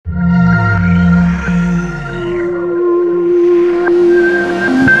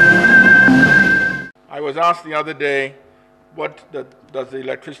asked the other day, what does the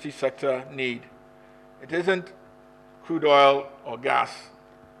electricity sector need? It isn't crude oil or gas,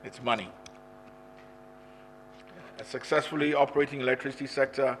 it's money. A successfully operating electricity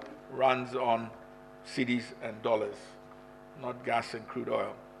sector runs on cedis and dollars, not gas and crude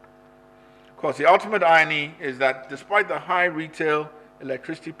oil. Of course, the ultimate irony is that despite the high retail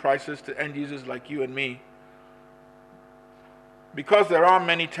electricity prices to end users like you and me, because there are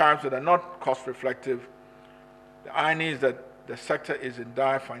many tariffs that are not cost reflective, the irony is that the sector is in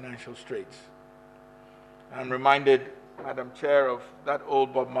dire financial straits. I'm reminded, Madam Chair, of that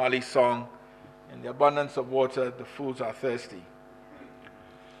old Bob Marley song, "In the abundance of water, the fools are thirsty."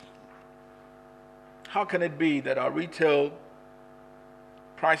 How can it be that our retail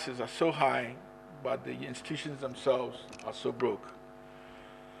prices are so high, but the institutions themselves are so broke?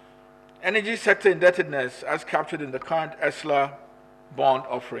 Energy sector indebtedness, as captured in the current ESLA bond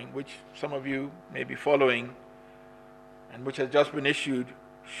offering, which some of you may be following, and which has just been issued,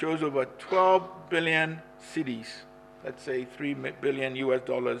 shows over 12 billion cedis, let's say $3 billion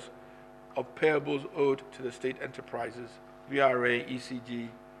US, of payables owed to the state enterprises, VRA, ECG,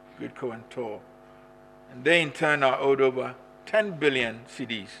 Kweku and Andoh. And they in turn are owed over 10 billion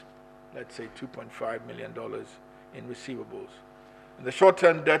cedis, let's say $2.5 million in receivables. And the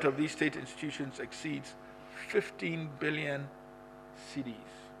short-term debt of these state institutions exceeds 15 billion cedis.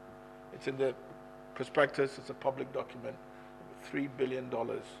 It's in the prospectus, it's a public document, $3 billion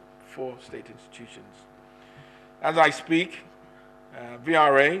for state institutions. As I speak,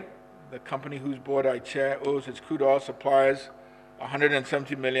 VRA, the company whose board I chair, owes its crude oil suppliers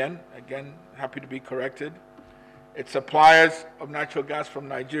 $170 million. Again, happy to be corrected. Its suppliers of natural gas from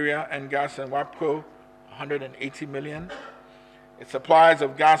Nigeria, Gas and WAPCO, $180 million. Its suppliers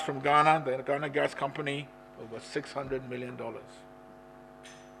of gas from Ghana, the Ghana Gas Company, over $600 million.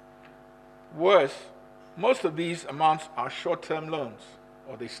 Worse, most of these amounts are short-term loans,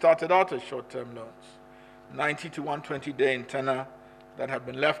 or they started out as short-term loans, 90 to 120 day in tenor, that have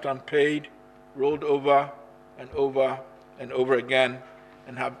been left unpaid, rolled over and over and over again,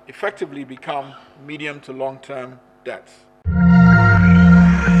 and have effectively become medium to long-term debts.